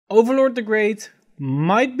Overlord the Great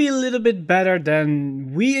might be a little bit better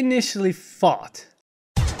than we initially thought.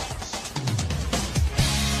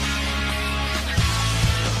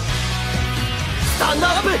 Stand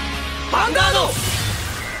up! Vanguard!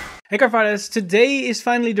 Hey Cardfighters, today is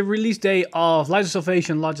finally the release day of Light of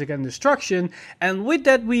Salvation, Logic and Destruction, and with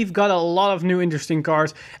that we've got a lot of new interesting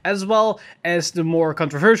cards, as well as the more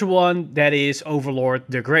controversial one, that is Overlord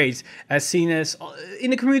the Great. As seen as,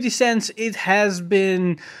 in the community sense, it has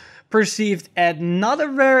been perceived at not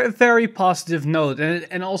a very positive note,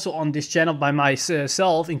 and also on this channel by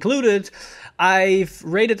myself included. I've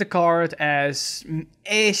rated the card as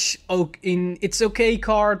it's okay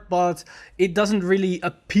card, but it doesn't really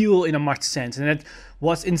appeal in a much sense, and it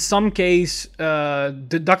was in some case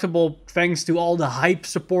deductible thanks to all the hype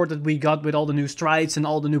support that we got with all the new strides and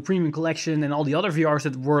all the new premium collection and all the other VRs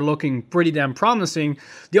that were looking pretty damn promising.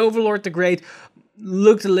 The Overlord the Great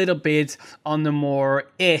looked a little bit on the more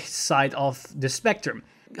side of the spectrum.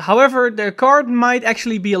 However, the card might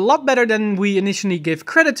actually be a lot better than we initially gave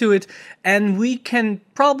credit to it, and we can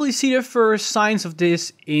probably see the first signs of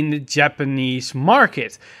this in the Japanese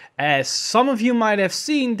market. As some of you might have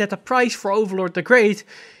seen that the price for Overlord the Great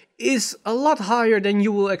is a lot higher than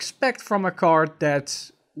you will expect from a card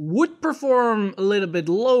that would perform a little bit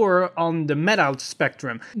lower on the meta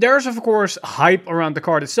spectrum. There's of course hype around the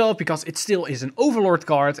card itself because it still is an Overlord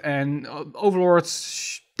card, and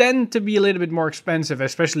Overlords tend to be a little bit more expensive,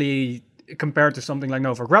 especially compared to something like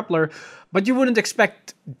Nova Grappler, but you wouldn't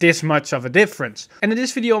expect this much of a difference. And in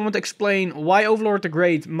this video I want to explain why Overlord the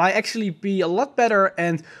Great might actually be a lot better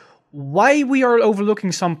and why we are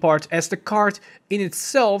overlooking some parts, as the card in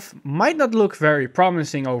itself might not look very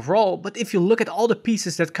promising overall, but if you look at all the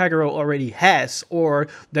pieces that Kagero already has, or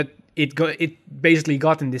that it basically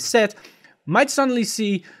got in this set, might suddenly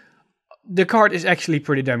see the card is actually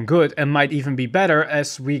pretty damn good and might even be better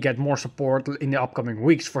as we get more support in the upcoming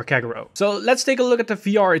weeks for Kagero. So let's take a look at the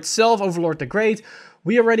VR itself, Overlord the Great.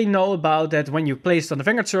 We already know about that when you place it on the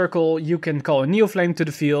Vanguard circle, you can call a Neoflame to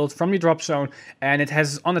the field from your drop zone, and it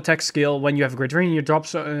has on attack skill when you have a Great Ring in your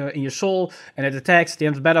drop in your soul, and it attacks at the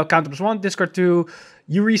end of the battle, counter +1, discard 2,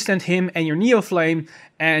 you restand him and your Neoflame,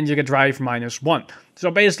 and you get drive -1. So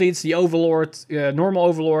basically it's the Overlord, normal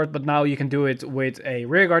Overlord, but now you can do it with a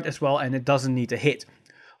rearguard as well, and it doesn't need to hit.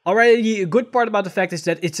 Already, a good part about the fact is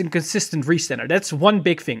that it's a consistent restander. That's one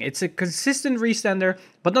big thing. It's a consistent restander,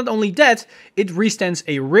 but not only that, it restands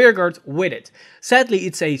a rearguard with it. Sadly,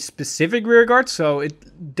 it's a specific rearguard, so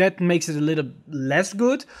that makes it a little less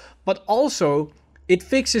good, but also it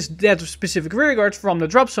fixes that specific rearguard from the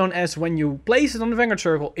drop zone, as when you place it on the Vanguard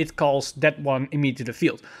circle, it calls that one immediately to the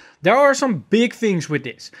field. There are some big things with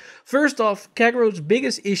this. First off, Kagero's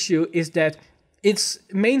biggest issue is that its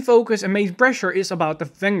main focus and main pressure is about the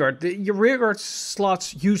Vanguard. Your rearguard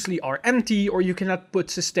slots usually are empty, or you cannot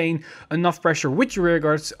sustain enough pressure with your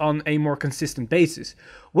rearguards on a more consistent basis.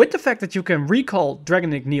 With the fact that you can recall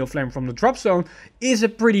Dragonic Neoflame from the drop zone is a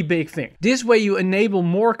pretty big thing. This way you enable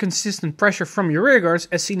more consistent pressure from your rearguards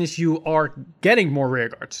as soon as you are getting more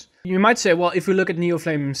rearguards. You might say, well, if we look at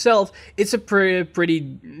Neoflame himself, it's a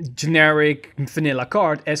pretty generic vanilla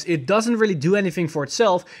card, as it doesn't really do anything for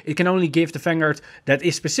itself. It can only give the Vanguard that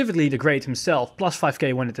is specifically the Great himself plus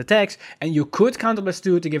 5k when it attacks, and you could counter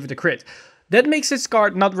 +2 to give it a crit. That makes this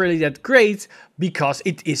card not really that great, because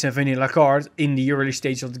it is a vanilla card in the early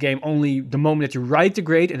stage of the game. Only the moment that you ride the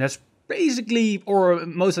Great, and that's basically, or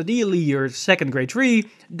most ideally, your second Great 3,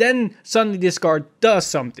 then suddenly this card does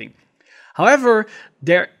something. However,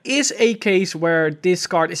 there is a case where this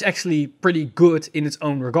card is actually pretty good in its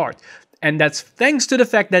own regard. And that's thanks to the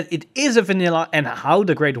fact that it is a vanilla and how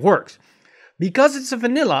the Great works. Because it's a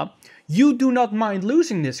vanilla, you do not mind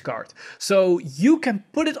losing this card. So you can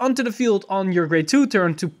put it onto the field on your Grade 2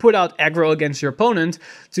 turn to put out aggro against your opponent,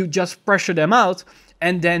 to just pressure them out,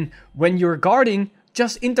 and then when you're guarding,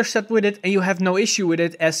 just intercept with it and you have no issue with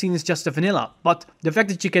it, as seen as just a vanilla. But the fact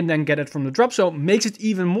that you can then get it from the drop zone makes it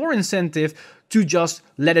even more incentive to just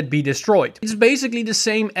let it be destroyed. It's basically the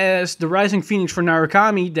same as the Rising Phoenix for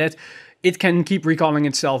Narukami, that it can keep recalling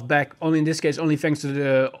itself back, only in this case only thanks to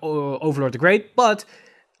the Overlord the Great, but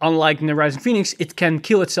unlike in the Rising Phoenix, it can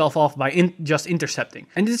kill itself off by just intercepting.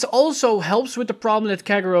 And this also helps with the problem that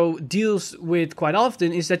Kagero deals with quite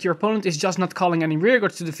often, is that your opponent is just not calling any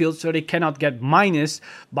rearguards to the field, so they cannot get minus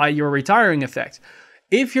by your retiring effect.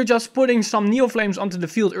 If you're just putting some Neoflames onto the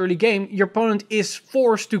field early game, your opponent is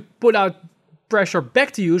forced to put out pressure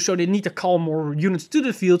back to you, so they need to call more units to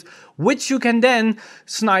the field, which you can then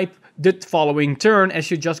snipe the following turn, as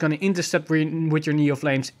you're just going to intercept with your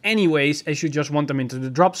Neoflames anyways, as you just want them into the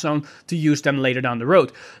drop zone to use them later down the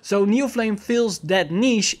road. So Neoflame fills that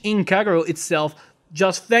niche in Kagero itself,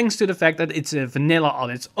 just thanks to the fact that it's a vanilla on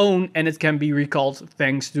its own and it can be recalled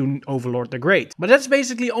thanks to Overlord the Great. But that's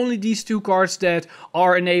basically only these two cards that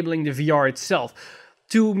are enabling the VR itself.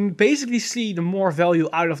 To basically see the more value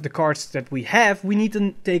out of the cards that we have, we need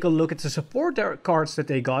to take a look at the support cards that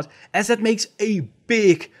they got, as that makes a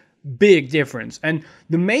big difference. And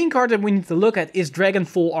the main card that we need to look at is Dragon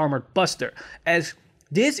Full Armored Buster, as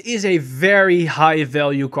this is a very high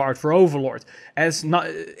value card for Overlord, as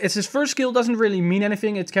his first skill doesn't really mean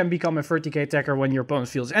anything. It can become a 30k attacker when your opponent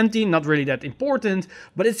feels empty, not really that important,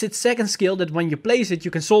 but it's its second skill that when you place it,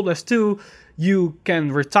 you can Soul Blast 2, you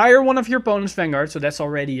can retire one of your opponent's Vanguard, so that's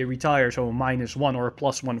already a retire, so a -1 or a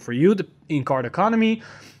 +1 for you in card economy.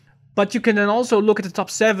 But you can then also look at the top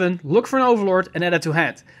 7, look for an Overlord, and add it to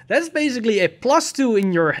hand. That's basically a +2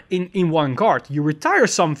 in one card. You retire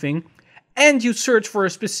something, and you search for a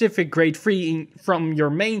specific grade 3 from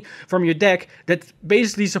your deck that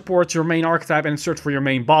basically supports your main archetype, and search for your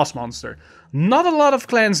main boss monster. Not a lot of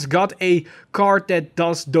clans got a card that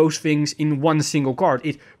does those things in one single card.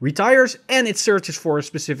 It retires and it searches for a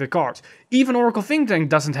specific card. Even Oracle Think Tank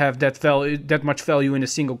doesn't have that much value in a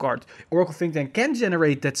single card. Oracle Think Tank can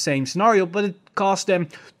generate that same scenario, but it costs them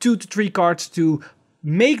 2 to 3 cards to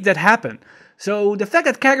make that happen. So the fact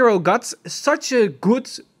that Kagero got such a good,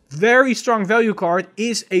 very strong value card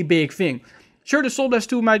is a big thing. Sure, the Soul Blast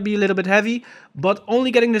 2 might be a little bit heavy, but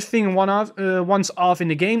only getting this thing once off in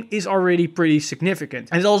the game is already pretty significant.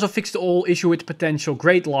 And it also fixed the whole issue with potential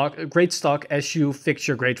great stock as you fix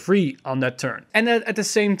your grade 3 on that turn. And at the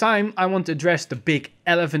same time, I want to address the big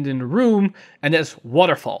elephant in the room, and that's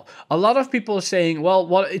Waterfall. A lot of people are saying,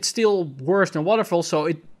 well, it's still worse than Waterfall, so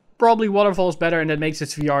probably Waterfall is better, and that makes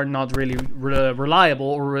its VR not really reliable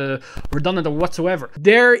or redundant or whatsoever.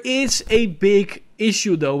 There is a big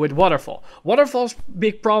issue though with Waterfall. Waterfall's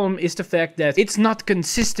big problem is the fact that it's not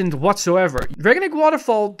consistent whatsoever. Dragonic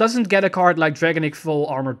Waterfall doesn't get a card like Dragonic Full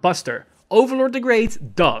Armored Buster. Overlord the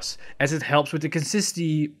Great does, as it helps with the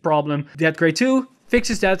consistency problem. That grade 2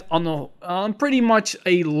 fixes that on pretty much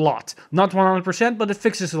a lot. Not 100%, but it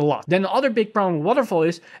fixes it a lot. Then the other big problem with Waterfall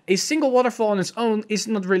is a single Waterfall on its own is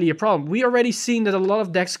not really a problem. We already seen that a lot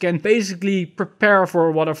of decks can basically prepare for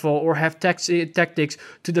a Waterfall or have tactics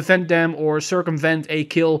to defend them or circumvent a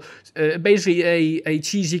kill, basically a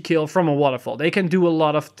cheesy kill from a Waterfall. They can do a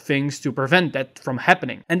lot of things to prevent that from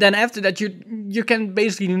happening. And then after that, you can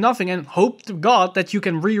basically do nothing and hope to God that you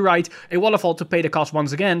can rewrite a Waterfall to pay the cost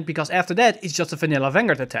once again, because after that, it's just a vanilla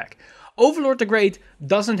Vanguard attack. Overlord the Great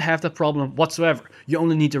doesn't have that problem whatsoever. You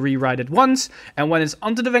only need to rewrite it once, and when it's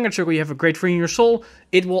onto the Vanguard circle, you have a grade 3 in your soul,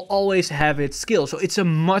 it will always have its skill. So it's a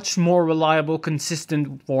much more reliable,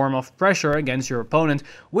 consistent form of pressure against your opponent,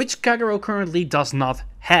 which Kagero currently does not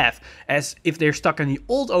have. As if they're stuck in the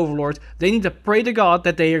old Overlord, they need to pray to God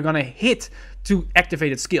that they are gonna hit to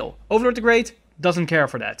activate its skill. Overlord the Great doesn't care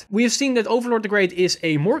for that. We have seen that Overlord the Great is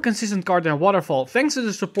a more consistent card than Waterfall, thanks to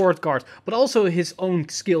the support card, but also his own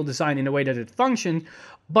skill design in the way that it functioned.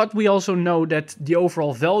 But we also know that the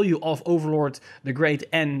overall value of Overlord the Great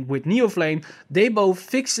and with Neoflame, they both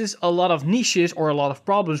fixes a lot of niches or a lot of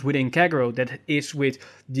problems within Kagero. That is with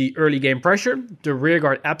the early game pressure, the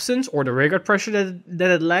rearguard absence or the rearguard pressure that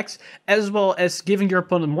it lacks, as well as giving your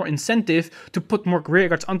opponent more incentive to put more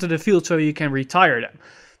rearguards onto the field so you can retire them.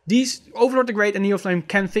 These Overlord the Great and Neoflame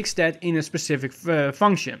can fix that in a specific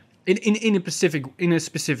function, in a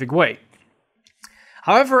specific way.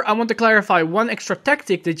 However, I want to clarify one extra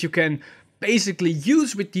tactic that you can basically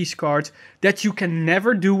use with these cards that you can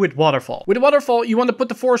never do with Waterfall. With Waterfall, you want to put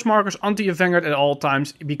the force markers onto your Vanguard at all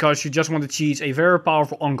times because you just want to cheese a very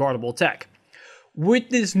powerful unguardable attack. With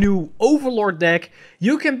this new Overlord deck,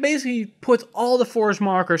 you can basically put all the force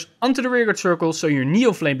markers onto the rearguard circle so your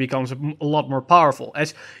Neoflame becomes a lot more powerful.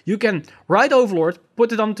 As you can ride Overlord,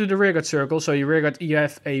 put it onto the rearguard circle, so you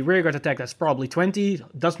have a rearguard attack that's probably 20,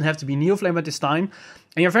 doesn't have to be Neoflame at this time,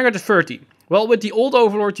 and your Vanguard is 30. Well, with the old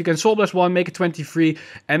Overlord, you can Soul Blast 1, make it 23,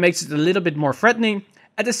 and makes it a little bit more threatening.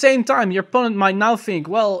 At the same time, your opponent might now think,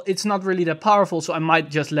 well, it's not really that powerful, so I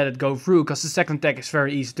might just let it go through, because the second attack is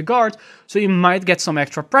very easy to guard, so you might get some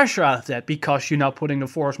extra pressure out of that, because you're now putting the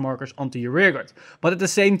force markers onto your rearguard. But at the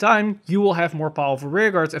same time, you will have more powerful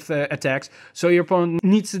rearguard attacks, so your opponent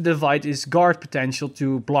needs to divide his guard potential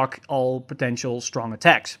to block all potential strong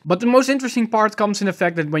attacks. But the most interesting part comes in the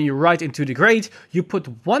fact that when you ride into the Great, you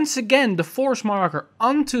put once again the force marker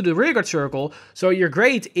onto the rearguard circle, so your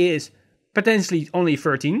Great is potentially only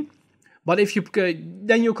 13, But if you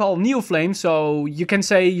then you call Neoflame, so you can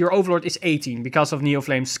say your Overlord is 18 because of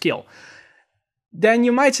Neoflame's skill. Then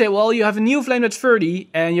you might say, well, you have a Neoflame that's 30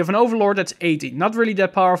 and you have an Overlord that's 18. Not really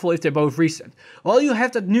that powerful if they both restand. Well, you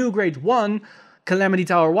have that new grade 1 Calamity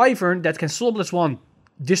Tower Wyvern that can Soulless 1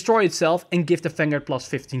 destroy itself and give the Vanguard plus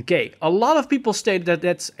 15k. A lot of people state that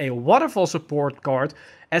that's a waterfall support card,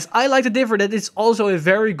 as I like to differ that it's also a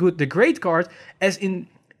very good the Great card, as in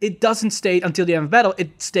it doesn't stay until the end of battle,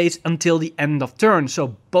 it stays until the end of turn.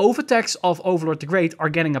 So both attacks of Overlord the Great are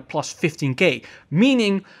getting a plus 15k,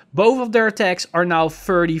 meaning both of their attacks are now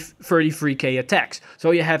 33k attacks. So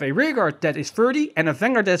you have a rearguard that is 30 and a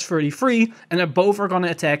Vanguard that's 33, and they both are going to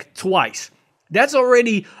attack twice. That's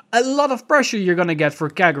already a lot of pressure you're gonna get for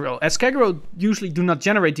Kagero, as Kagero usually do not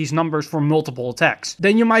generate these numbers for multiple attacks.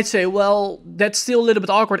 Then you might say, well, that's still a little bit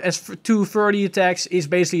awkward, as 230 attacks is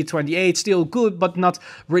basically a 28, still good, but not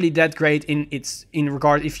really that great in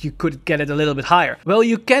regard if you could get it a little bit higher. Well,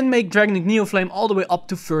 you can make Dragon Neoflame all the way up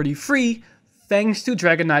to 33, thanks to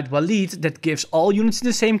Dragon Knight Walid that gives all units in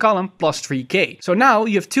the same column plus 3k. So now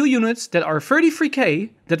you have 2 units that are 33k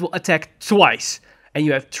that will attack twice, and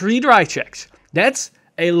you have 3 drive checks. That's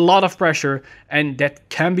a lot of pressure, and that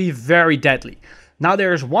can be very deadly. Now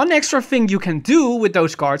there's one extra thing you can do with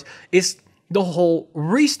those cards, is the whole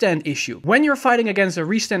restand issue. When you're fighting against a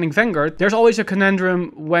restanding Vanguard, there's always a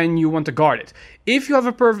conundrum when you want to guard it. If you have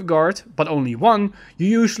a perfect guard, but only one, you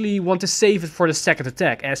usually want to save it for the second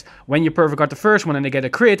attack, as when you perfect guard the first one and they get a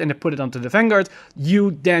crit and they put it onto the Vanguard,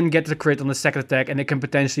 you then get the crit on the second attack and they can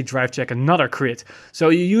potentially drive check another crit. So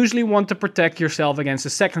you usually want to protect yourself against the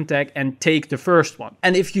second attack and take the first one.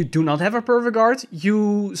 And if you do not have a perfect guard,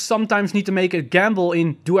 you sometimes need to make a gamble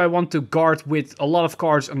in, do I want to guard with a lot of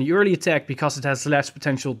cards on the early attack because it has less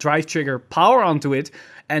potential drive trigger power onto it,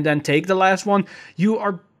 and then take the last one? You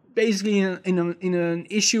are basically in an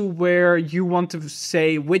issue where you want to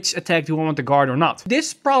say which attack do you want to guard or not.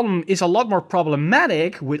 This problem is a lot more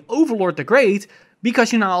problematic with Overlord the Great,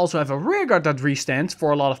 because you now also have a rearguard that restands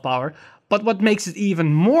for a lot of power. But what makes it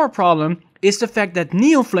even more problem is the fact that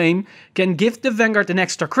Neoflame can give the Vanguard an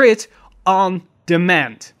extra crit on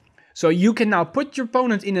demand. So you can now put your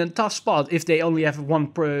opponent in a tough spot if they only have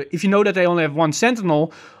if you know that they only have 1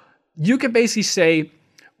 Sentinel. You can basically say,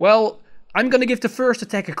 well, I'm gonna give the first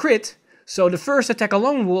attack a crit, so the first attack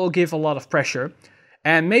alone will give a lot of pressure.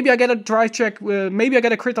 And maybe I get a drive check, maybe I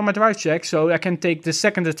get a crit on my drive check, so I can take the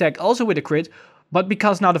second attack also with a crit. But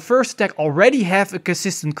because now the first attack already have a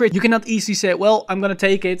consistent crit, you cannot easily say, well, I'm gonna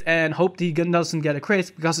take it and hope the gun doesn't get a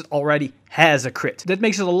crit, because it already has a crit. That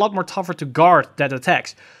makes it a lot more tougher to guard that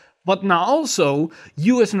attacks. But now also,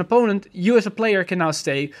 you as an opponent, you as a player can now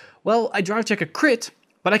say, well, I drive check a crit,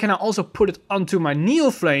 but I can now also put it onto my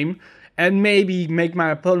Neoflame and maybe make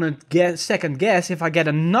my opponent second guess if I get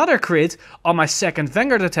another crit on my second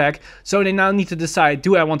Vanguard attack. So they now need to decide,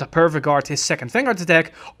 do I want to perfect guard his second Vanguard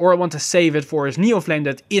attack, or I want to save it for his Neoflame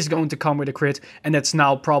that is going to come with a crit, and that's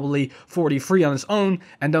now probably 43 on its own.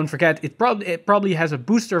 And don't forget, it probably has a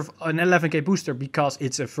booster, an 11k booster, because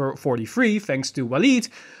it's a 43 thanks to Walid.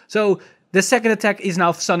 So the second attack is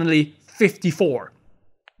now suddenly 54.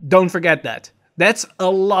 Don't forget that. That's a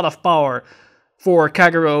lot of power for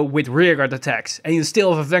Kagero with rearguard attacks, and you still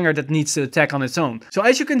have a Vanguard that needs to attack on its own. So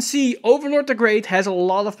as you can see, Overlord the Great has a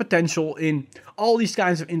lot of potential in all these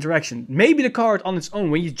kinds of interaction. Maybe the card on its own,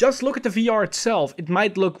 when you just look at the VR itself, it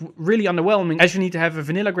might look really underwhelming, as you need to have a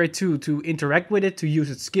vanilla grade 2 to interact with it, to use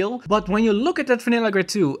its skill. But when you look at that vanilla grade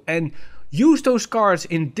 2 and use those cards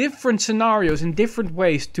in different scenarios, in different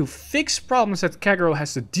ways, to fix problems that Kagero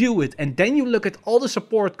has to deal with, and then you look at all the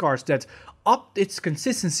support cards that up its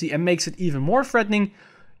consistency and makes it even more threatening,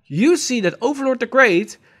 you see that Overlord the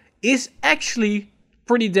Great is actually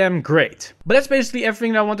pretty damn great. But that's basically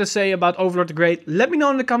everything that I want to say about Overlord the Great. Let me know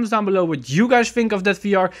in the comments down below what you guys think of that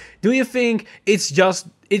VR. Do you think it's just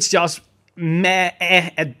meh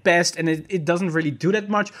at best and it doesn't really do that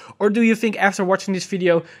much? Or do you think after watching this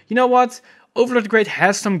video, you know what? Overlord the Great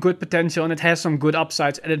has some good potential and it has some good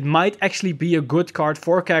upsides, and it might actually be a good card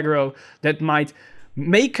for Kagero that might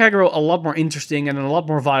make Kagero a lot more interesting and a lot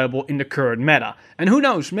more viable in the current meta. And who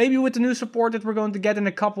knows, maybe with the new support that we're going to get in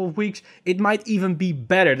a couple of weeks, it might even be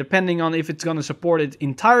better, depending on if it's going to support it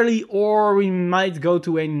entirely, or we might go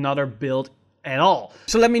to another build at all.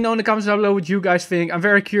 So let me know in the comments down below what you guys think. I'm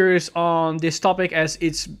very curious on this topic, as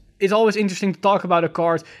it's it's always interesting to talk about a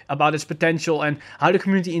card, about its potential, and how the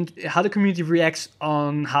community reacts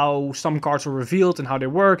on how some cards are revealed and how they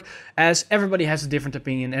work, as everybody has a different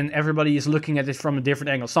opinion and everybody is looking at it from a different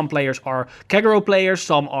angle. Some players are Kagero players,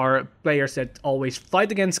 some are players that always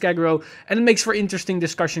fight against Kagero, and it makes for interesting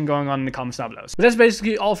discussion going on in the comments down below. But that's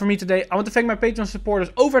basically all for me today. I want to thank my Patreon supporters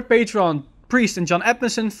over at Patreon, Priest and John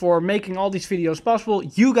Edmondson, for making all these videos possible.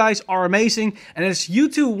 You guys are amazing, and as you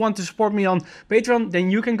too want to support me on Patreon,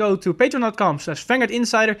 then you can go to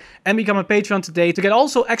patreon.com/VanguardInsider and become a Patreon today to get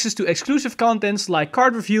also access to exclusive contents like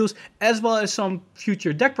card reviews, as well as some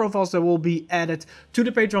future deck profiles that will be added to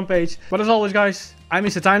the Patreon page. But as always guys, I'm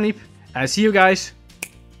Mr. Time Leap, and I see you guys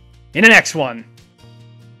in the next one.